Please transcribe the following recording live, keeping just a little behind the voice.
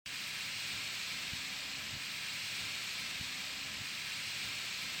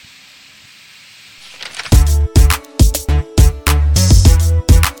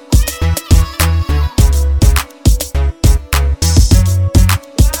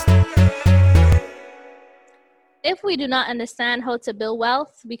if we do not understand how to build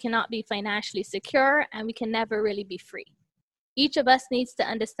wealth, we cannot be financially secure and we can never really be free. Each of us needs to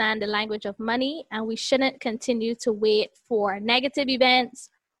understand the language of money, and we shouldn't continue to wait for negative events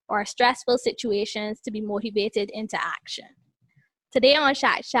or stressful situations to be motivated into action. Today on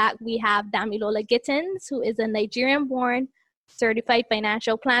Shack Shack, we have Damilola Gittins, who is a Nigerian-born certified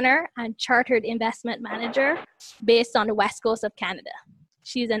financial planner and chartered investment manager based on the west coast of Canada.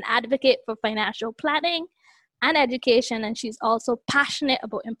 She's an advocate for financial planning and education, and she's also passionate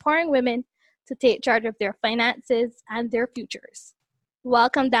about empowering women to take charge of their finances and their futures.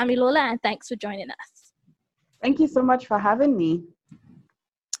 Welcome, Damilola, and thanks for joining us. Thank you so much for having me.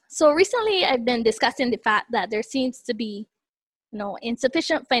 So recently, I've been discussing the fact that there seems to be,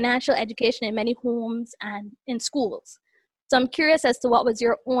 insufficient financial education in many homes and in schools. So I'm curious as to what was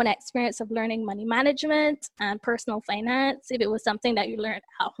your own experience of learning money management and personal finance, if it was something that you learned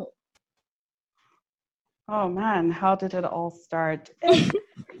at home. Oh man, how did it all start?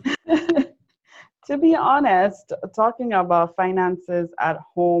 To be honest, talking about finances at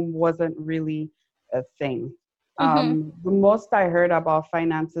home wasn't really a thing. The most I heard about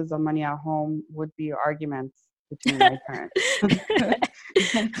finances or money at home would be arguments between my parents.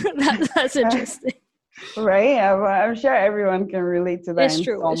 That's interesting. Right? I'm sure everyone can relate to that It's in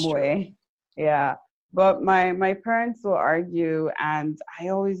true, some it's true. way. Yeah. But my parents will argue, and I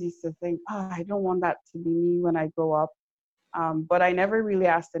always used to think, I don't want that to be me when I grow up. But I never really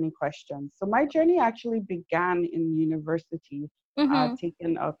asked any questions. So my journey actually began in university,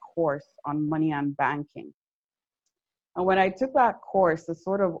 taking a course on money and banking. And when I took that course, it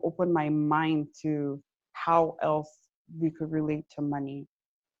sort of opened my mind to how else we could relate to money.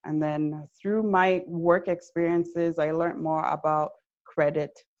 And then through my work experiences, I learned more about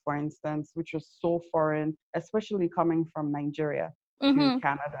credit, for instance, which was so foreign, especially coming from Nigeria to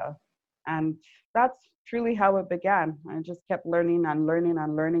Canada. And that's truly how it began. I just kept learning and learning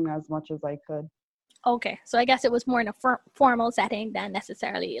and learning as much as I could. Okay, so I guess it was more in a formal setting than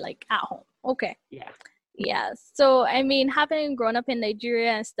necessarily like at home. Okay. Yeah. So, I mean, having grown up in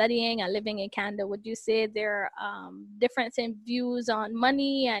Nigeria and studying and living in Canada, would you say there are difference in views on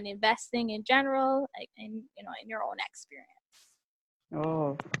money and investing in general, like in your own experience?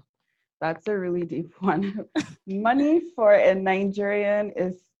 Oh, that's a really deep one. Money for a Nigerian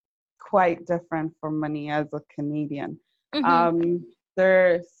is quite different from money as a Canadian.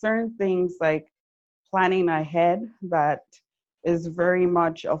 There are certain things like planning ahead that is very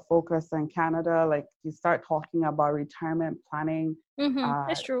much a focus in Canada. Like you start talking about retirement planning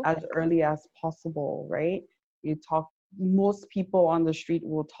That's true. as early as possible, right? Most people on the street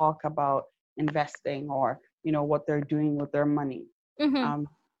will talk about investing or, what they're doing with their money.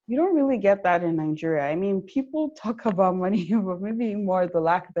 You don't really get that in Nigeria. I mean, people talk about money, but maybe more the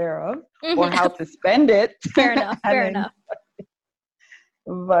lack thereof or how to spend it. Fair enough.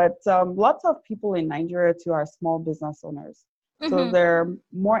 But lots of people in Nigeria too are small business owners. So they're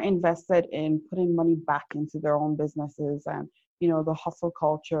more invested in putting money back into their own businesses, and the hustle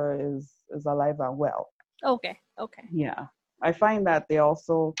culture is alive and well. Okay. Yeah, I find that they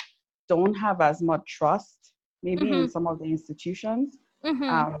also don't have as much trust, maybe in some of the institutions.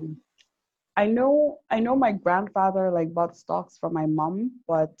 I know my grandfather bought stocks for my mom,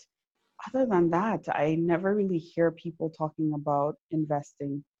 but other than that, I never really hear people talking about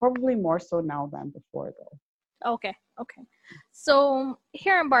investing. Probably more so now than before, though. Okay. So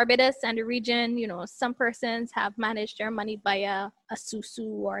here in Barbados and the region, some persons have managed their money via a susu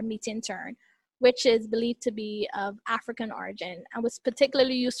or a meeting turn, which is believed to be of African origin and was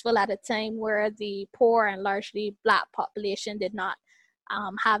particularly useful at a time where the poor and largely Black population did not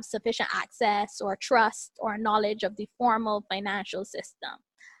have sufficient access or trust or knowledge of the formal financial system.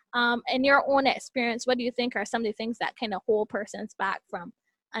 In your own experience, what do you think are some of the things that kind of hold persons back from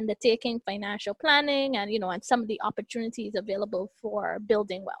undertaking financial planning and, and some of the opportunities available for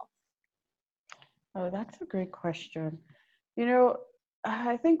building wealth? Oh, that's a great question.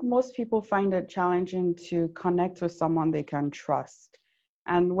 I think most people find it challenging to connect with someone they can trust.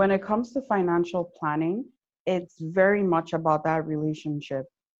 And when it comes to financial planning, it's very much about that relationship.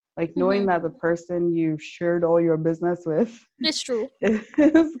 Like knowing that the person you've shared all your business with It's true.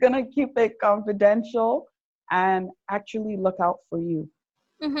 is going to keep it confidential and actually look out for you.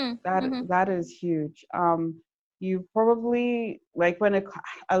 That is huge. You probably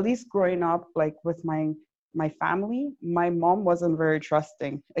at least growing up, with my family, my mom wasn't very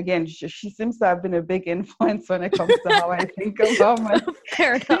trusting. Again, she seems to have been a big influence when it comes to how I think about money.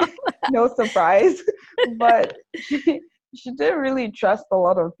 Fair enough. No surprise, but she didn't really trust a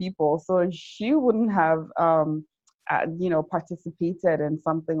lot of people, so she wouldn't have participated in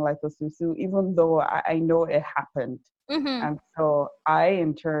something like Osusu, even though I know it happened. Mm-hmm. And so I,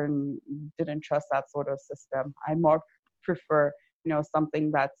 in turn, didn't trust that sort of system. I more prefer,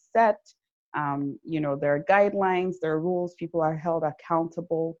 something that's set. There are guidelines, there are rules, people are held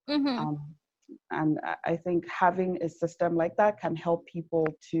accountable. Mm-hmm. And I think having a system like that can help people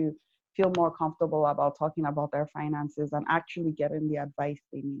to feel more comfortable about talking about their finances and actually getting the advice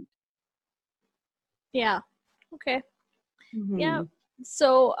they need. Yeah. Okay. Yeah. Mm-hmm.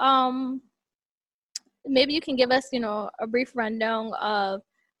 So, maybe you can give us, a brief rundown of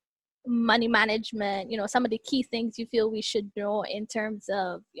money management, some of the key things you feel we should know in terms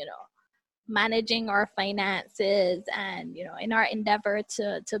of, managing our finances and, in our endeavor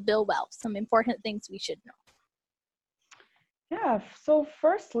to build wealth, some important things we should know. Yeah, so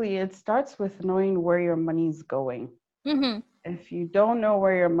firstly, it starts with knowing where your money's going. Mm-hmm. If you don't know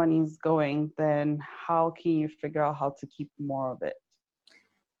where your money's going, then how can you figure out how to keep more of it?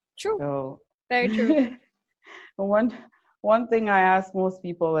 True. So, Very true. one thing I ask most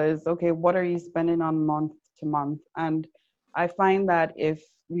people is, okay, what are you spending on month to month? And I find that if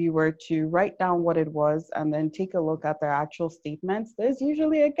we were to write down what it was and then take a look at their actual statements, there's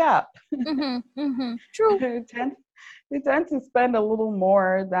usually a gap. Mm-hmm. Mm-hmm. True. we tend to spend a little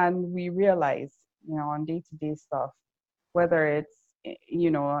more than we realize, on day-to-day stuff, whether it's,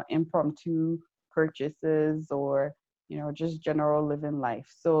 impromptu purchases or, just general living life.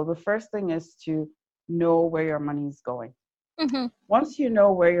 So the first thing is to know where your money's going. Mm-hmm. Once you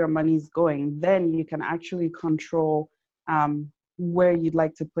know where your money's going, then you can actually control where you'd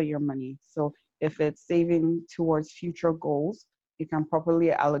like to put your money. So if it's saving towards future goals, you can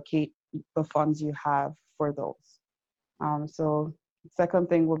properly allocate the funds you have for those. So second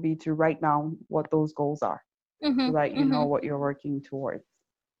thing would be to write down what those goals are, Mm-hmm. so that you Mm-hmm. know what you're working towards.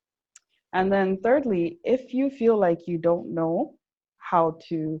 And then thirdly, if you feel like you don't know how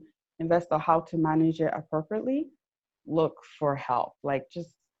to invest or how to manage it appropriately, look for help. Like,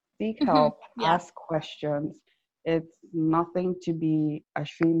 just seek Mm-hmm. help, Yeah. ask questions. It's nothing to be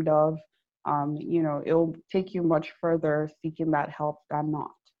ashamed of. It'll take you much further seeking that help than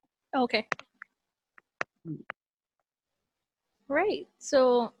not. Okay. Right.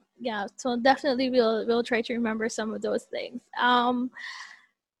 So yeah, so definitely we'll try to remember some of those things.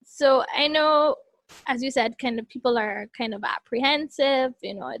 So I know, as you said, kind of people are kind of apprehensive,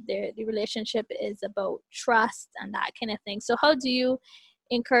 the relationship is about trust and that kind of thing. So how do you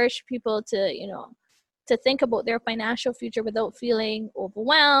encourage people to think about their financial future without feeling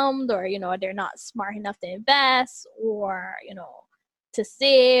overwhelmed, or they're not smart enough to invest, or to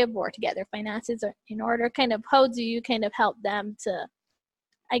save, or to get their finances in order? Kind of, how do you kind of help them to,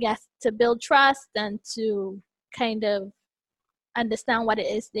 I guess, to build trust and to kind of understand what it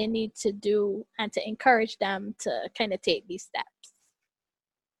is they need to do, and to encourage them to kind of take these steps?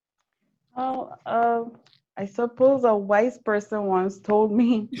 Well, I suppose a wise person once told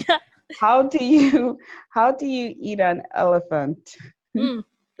me, how do you eat an elephant? I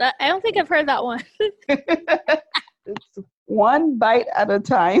don't think I've heard that one. It's one bite at a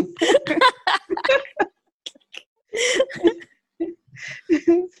time.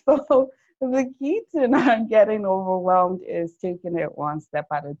 So the key to not getting overwhelmed is taking it one step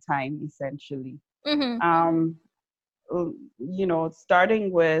at a time, essentially. Mm-hmm.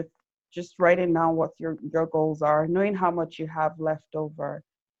 Starting with just writing down what your goals are, knowing how much you have left over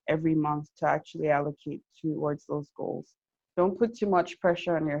every month to actually allocate towards those goals. Don't put too much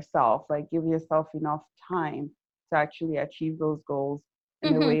pressure on yourself. Like, give yourself enough time to actually achieve those goals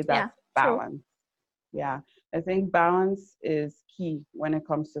in a Mm-hmm. way that's True. balanced. Yeah, I think balance is key when it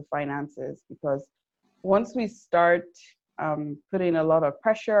comes to finances, because once we start putting a lot of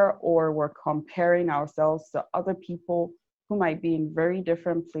pressure, or we're comparing ourselves to other people who might be in very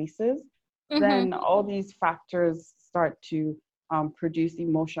different places, Mm-hmm. then all these factors start to produce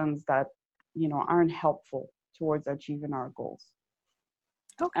emotions that aren't helpful towards achieving our goals.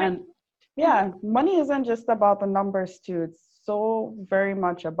 Okay. And yeah, money isn't just about the numbers too. It's so very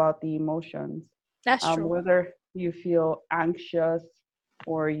much about the emotions. That's true. Whether you feel anxious,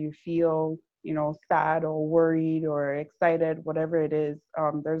 or you feel, sad or worried or excited, whatever it is,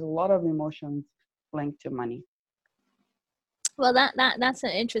 there's a lot of emotions linked to money. Well, that's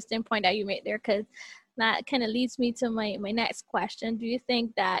an interesting point that you made there, because that kind of leads me to my next question. Do you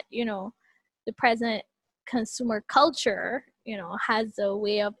think that the present consumer culture has a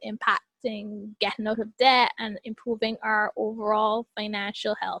way of impacting getting out of debt and improving our overall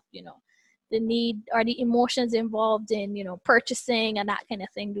financial health? The need or the emotions involved in purchasing and that kind of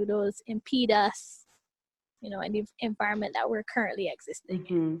thing, do those impede us in the environment that we're currently existing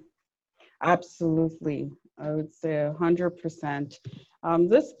in? Absolutely. I would say 100%.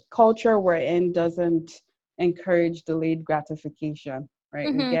 This culture we're in doesn't encourage delayed gratification, right?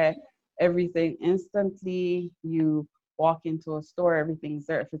 We Mm-hmm. get everything instantly. You walk into a store, everything's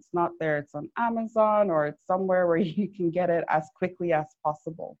there. If it's not there, it's on Amazon or it's somewhere where you can get it as quickly as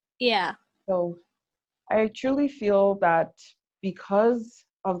possible. Yeah. So I truly feel that because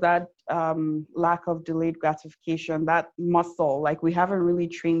of that lack of delayed gratification, that muscle, like we haven't really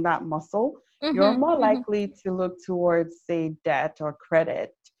trained that muscle, you're Mm-hmm. more Mm-hmm. likely to look towards, say, debt or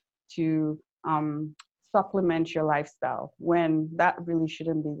credit to supplement your lifestyle when that really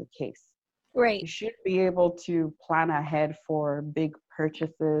shouldn't be the case. Right. You should be able to plan ahead for big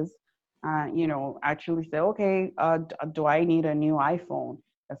purchases. Actually say, okay, do I need a new iPhone?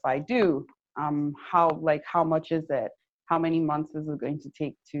 If I do, how much is it? How many months is it going to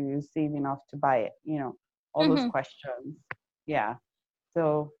take to save enough to buy it? All those Mm-hmm. questions. Yeah.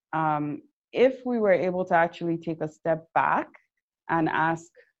 So if we were able to actually take a step back and ask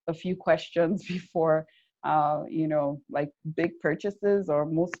a few questions before like big purchases or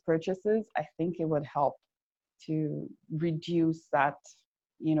most purchases, I think it would help to reduce that,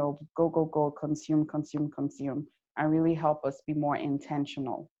 go, consume, consume, consume, and really help us be more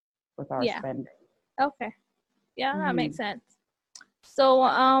intentional with our Yeah. spending. Okay. Yeah, that makes Mhm. sense. So,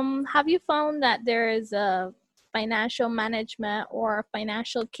 have you found that there is a financial management or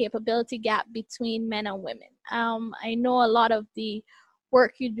financial capability gap between men and women? I know a lot of the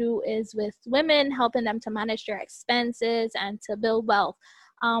work you do is with women, helping them to manage their expenses and to build wealth.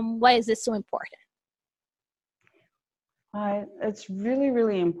 Why is this so important? It's really,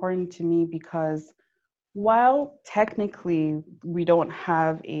 really important to me because while technically we don't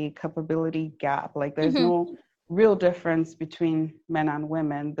have a capability gap, like there's Mm-hmm. no real difference between men and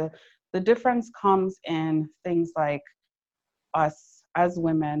women, the difference comes in things like us as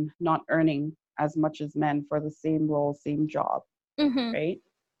women not earning as much as men for the same role, same job, Mm-hmm. right?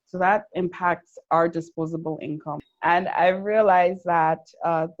 So that impacts our disposable income. And I've realized that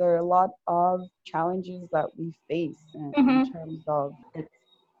there are a lot of challenges that we face in Mm-hmm. terms of it's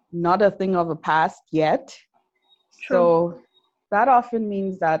not a thing of the past yet. True. So that often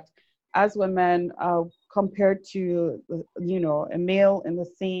means that as women, compared to a male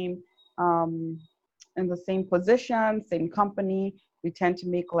um, in the same position, same company, we tend to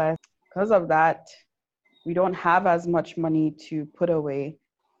make less. Because of that, we don't have as much money to put away.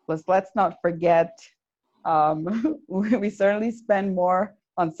 Plus, let's not forget, we certainly spend more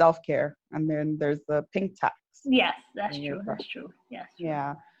on self-care. And then there's the pink tax. Yes, that's in true. your That's true. Yes, true.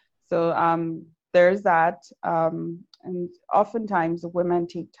 Yeah. So there's that. And oftentimes women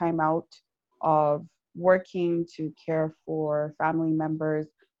take time out of working to care for family members,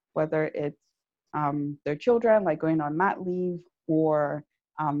 whether it's their children, like going on mat leave, or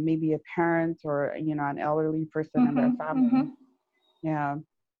maybe a parent or, an elderly person in their Mm-hmm. Mm-hmm. family. Yeah.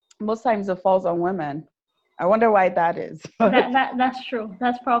 Most times it falls on women. I wonder why that is. That's true.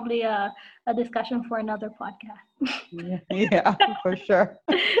 That's probably a discussion for another podcast. Yeah, for sure.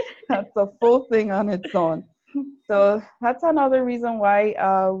 That's a full thing on its own. So that's another reason why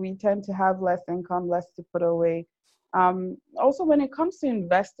we tend to have less income, less to put away. Also, when it comes to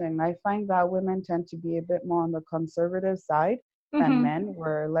investing, I find that women tend to be a bit more on the conservative side than Mm-hmm. men.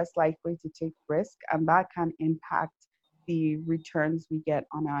 We're less likely to take risk, and that can impact the returns we get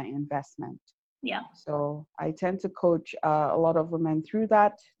on our investment. Yeah. So I tend to coach a lot of women through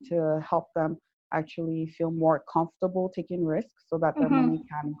that to help them actually feel more comfortable taking risks so that their Mm-hmm. money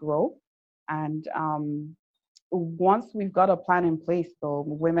can grow. And once we've got a plan in place, though,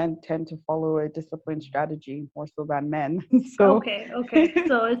 women tend to follow a disciplined strategy more so than men. So, Okay. Okay.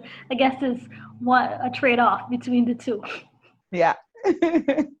 So I guess it's what a trade-off between the two. yeah.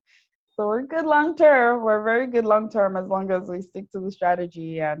 So we're good long term. We're very good long term as long as we stick to the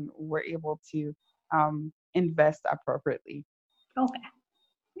strategy and we're able to invest appropriately. Okay.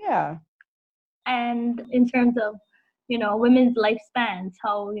 Yeah. And in terms of, women's lifespans,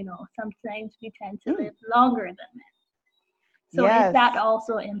 how, sometimes we tend to Mm. live longer than men. So is Yes. that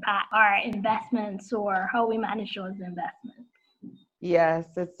also impact our investments or how we manage those investments?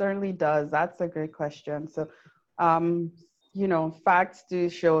 Yes, it certainly does. That's a great question. So, um, facts do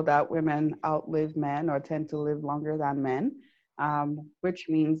show that women outlive men or tend to live longer than men, which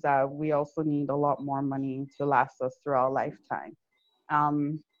means that we also need a lot more money to last us through our lifetime.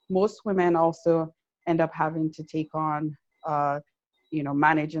 Most women also end up having to take on,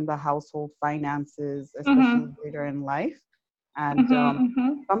 managing the household finances, especially Mm-hmm. later in life. And Mm-hmm.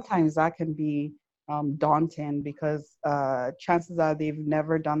 Mm-hmm. sometimes that can be daunting because chances are they've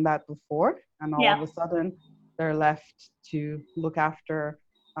never done that before. And all Yeah. of a sudden, they're left to look after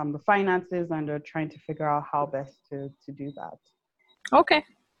the finances, and they're trying to figure out how best to do that. Okay.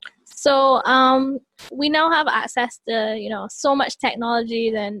 So we now have access to, so much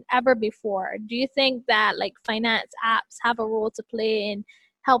technology than ever before. Do you think that like finance apps have a role to play in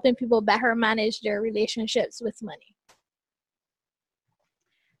helping people better manage their relationships with money?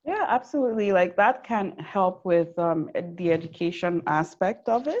 Yeah, absolutely. Like that can help with the education aspect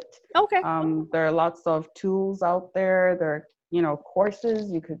of it. Okay. There are lots of tools out there. There are,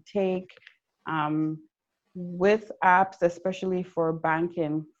 courses you could take with apps, especially for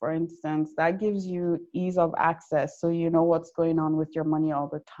banking, for instance, that gives you ease of access. So you know what's going on with your money all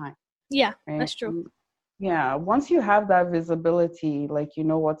the time. Yeah, Right? that's true. Yeah. Once you have that visibility, like you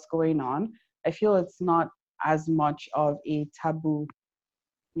know what's going on, I feel it's not as much of a taboo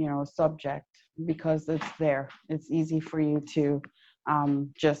subject because it's there. It's easy for you to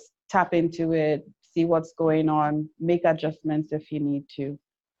just tap into it, see what's going on, make adjustments if you need to.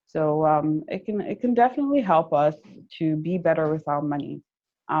 So it can definitely help us to be better with our money.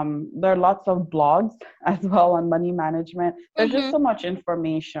 There are lots of blogs as well on money management. There's just so much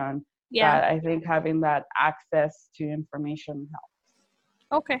information that I think having that access to information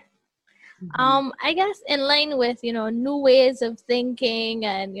helps. Okay. I guess in line with, new ways of thinking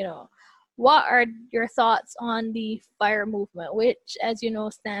and, what are your thoughts on the FIRE movement, which, as you know,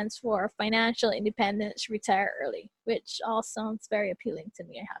 stands for Financial Independence, Retire Early, which all sounds very appealing to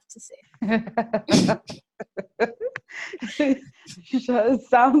me, I have to say. It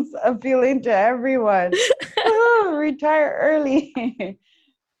sounds appealing to everyone. Retire early.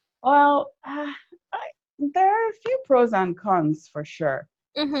 Well, there are a few pros and cons for sure.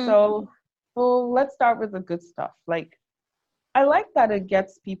 So let's start with the good stuff. Like, I like that it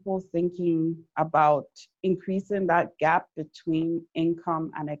gets people thinking about increasing that gap between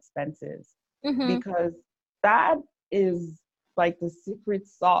income and expenses, because that is like the secret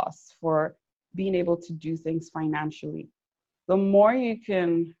sauce for being able to do things financially. The more you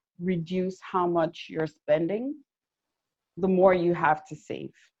can reduce how much you're spending, the more you have to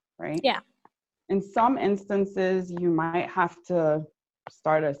save, right? Yeah. In some instances, you might have to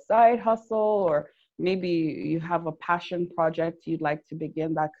start a side hustle, or maybe you have a passion project you'd like to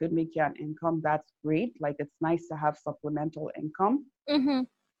begin that could make you an income. That's great. Like, it's nice to have supplemental income.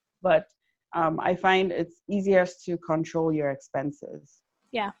 But I find it's easiest to control your expenses.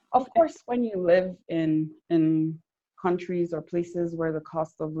 Yeah. Of course, when you live in countries or places where the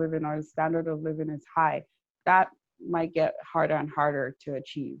cost of living or the standard of living is high, that might get harder and harder to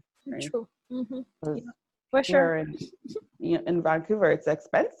achieve. Right? True. For sure. In Vancouver, it's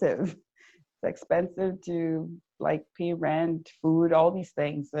expensive. It's expensive to like pay rent, food, all these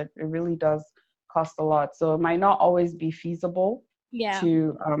things. It really does cost a lot. So it might not always be feasible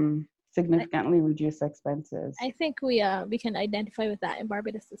to significantly reduce expenses. I think we can identify with that in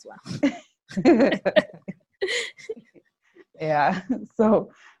Barbados as well. Yeah.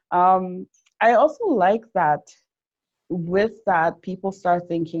 So I also like that with that people start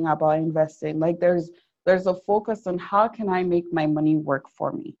thinking about investing. Like there's a focus on how can I make my money work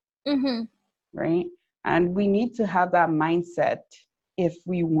for me. Right? And we need to have that mindset if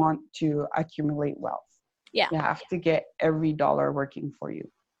we want to accumulate wealth. Yeah. You have to get every dollar working for you.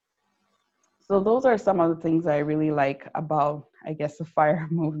 So those are some of the things I really like about, I guess, the FIRE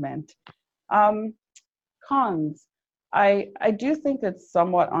movement. Cons. I do think it's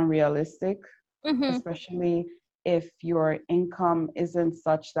somewhat unrealistic, especially if your income isn't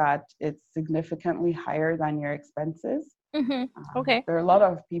such that it's significantly higher than your expenses. Okay. There are a lot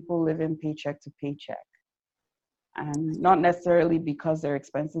of people living paycheck to paycheck, and not necessarily because their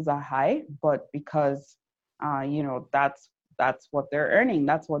expenses are high, but because that's what they're earning,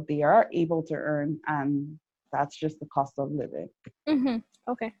 that's what they are able to earn, and that's just the cost of living.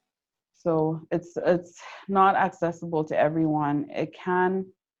 Okay. So it's not accessible to everyone. It can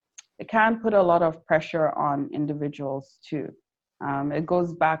put a lot of pressure on individuals too. It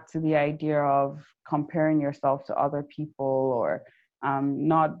goes back to the idea of comparing yourself to other people, or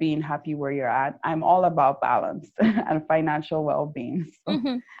not being happy where you're at. I'm all about balance and financial well-being.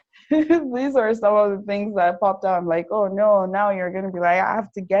 So these are some of the things that popped out. I'm like, oh no, now you're going to be like, I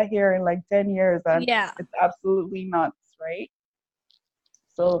have to get here in like 10 years. And it's absolutely nuts, right?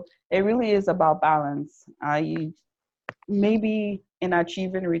 So it really is about balance. You maybe in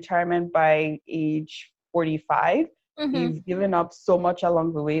achieving retirement by age 45, you've given up so much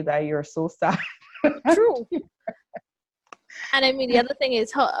along the way that you're so sad. True. And I mean, the other thing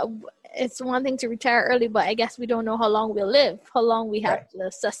is, it's one thing to retire early, but I guess we don't know how long we'll live, how long we have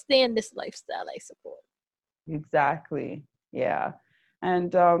to sustain this lifestyle, I suppose. Exactly. Yeah.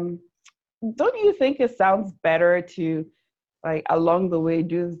 And don't you think it sounds better to like along the way,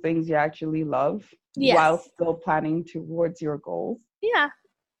 do the things you actually love while Yes. still planning towards your goals. Yeah.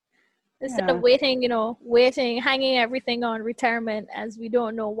 Instead Yeah, of waiting, hanging everything on retirement, as we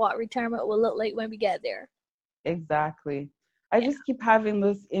don't know what retirement will look like when we get there. exactly. I Yeah. just keep having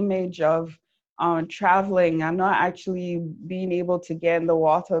this image of traveling and not actually being able to get in the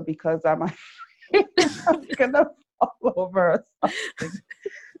water because I'm afraid I'm gonna fall over or something.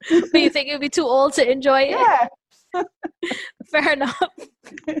 But you think you'll be too old to enjoy it? Yeah. Fair enough.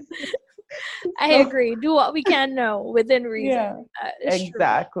 I So, agree. Do what we can now within reason. yeah, It's true.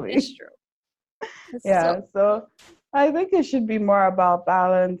 exactly. It's true. Yeah, So, so I think it should be more about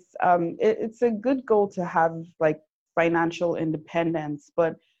balance. It's a good goal to have like financial independence,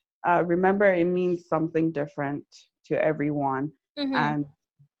 but remember it means something different to everyone. mhm. And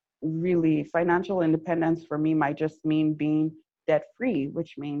really, financial independence for me might just mean being debt free,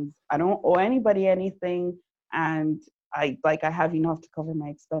 which means I don't owe anybody anything, and I have enough to cover my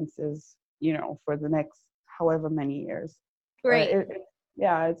expenses, for the next however many years. But Great.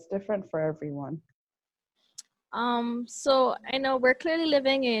 yeah, it's different for everyone. So I know we're clearly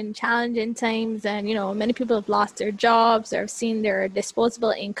living in challenging times, and many people have lost their jobs or have seen their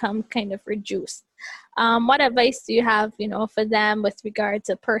disposable income kind of reduced. What advice do you have, for them with regard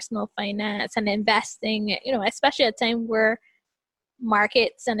to personal finance and investing, especially at a time where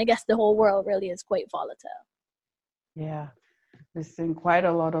markets and I guess the whole world really is quite volatile? Yeah, we've seen quite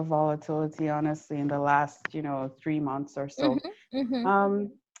a lot of volatility, honestly, in the last, 3 months or so. Mm-hmm. Mm-hmm.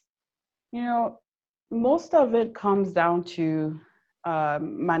 Um, you know, most of it comes down to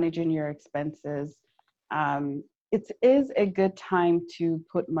managing your expenses. It is a good time to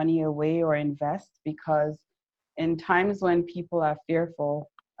put money away or invest because in times when people are fearful,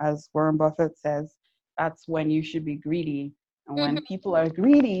 as Warren Buffett says, that's when you should be greedy. And Mm-hmm. when people are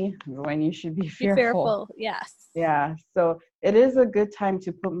greedy, is when you should be Be fearful. fearful, yes. Yeah, so it is a good time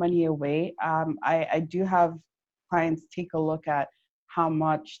to put money away. I do have clients take a look at how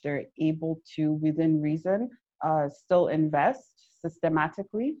much they're able to, within reason, still invest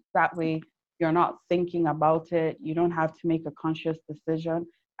systematically. That way, you're not thinking about it. You don't have to make a conscious decision,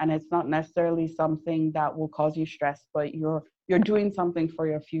 and it's not necessarily something that will cause you stress. But you're doing something for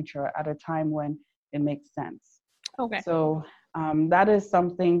your future at a time when it makes sense. Okay. So that is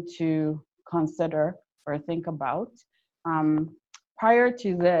something to consider or think about. Um, Prior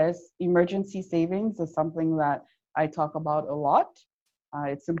to this, emergency savings is something that I talk about a lot.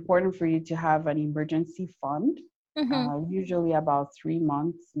 It's important for you to have an emergency fund, Mm-hmm. usually about 3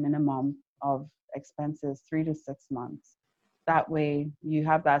 months minimum of expenses, 3 to 6 months. That way you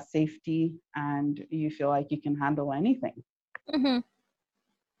have that safety and you feel like you can handle anything. Mm-hmm.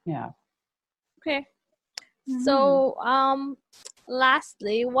 Yeah. Okay. Mhm. So,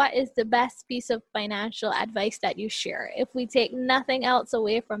 lastly, what is the best piece of financial advice that you share? If we take nothing else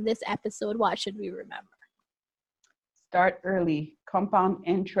away from this episode, what should we remember? Start early. Compound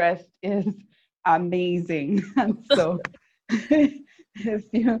interest is amazing. And so if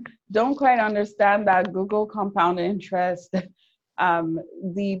you don't quite understand that Google compound interest,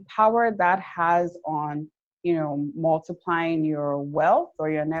 the power that has on, multiplying your wealth or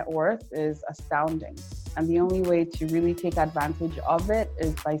your net worth is astounding. And the only way to really take advantage of it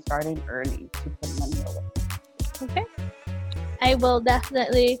is by starting early to put money away. Okay. I will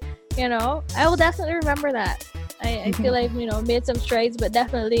definitely remember that. I feel I've, made some strides, but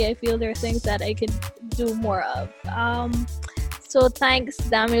definitely I feel there are things that I could do more of. So thanks,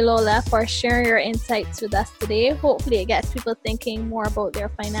 Damilola, for sharing your insights with us today. Hopefully it gets people thinking more about their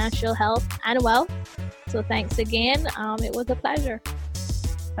financial health and wealth. So thanks again. It was a pleasure.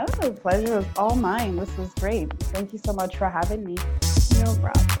 Oh, the pleasure was all mine. This was great. Thank you so much for having me. No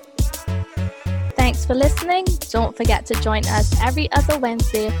problem. Thanks for listening. Don't forget to join us every other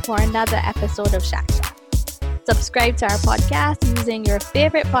Wednesday for another episode of Shack Chat. Subscribe to our podcast using your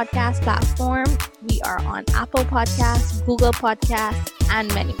favorite podcast platform. We are on Apple Podcasts, Google Podcasts,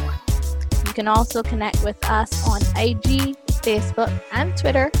 and many more. You can also connect with us on IG, Facebook, and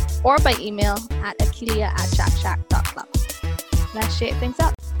Twitter, or by email at akilia@shackshack.club. Let's shake things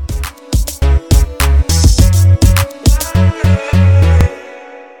up.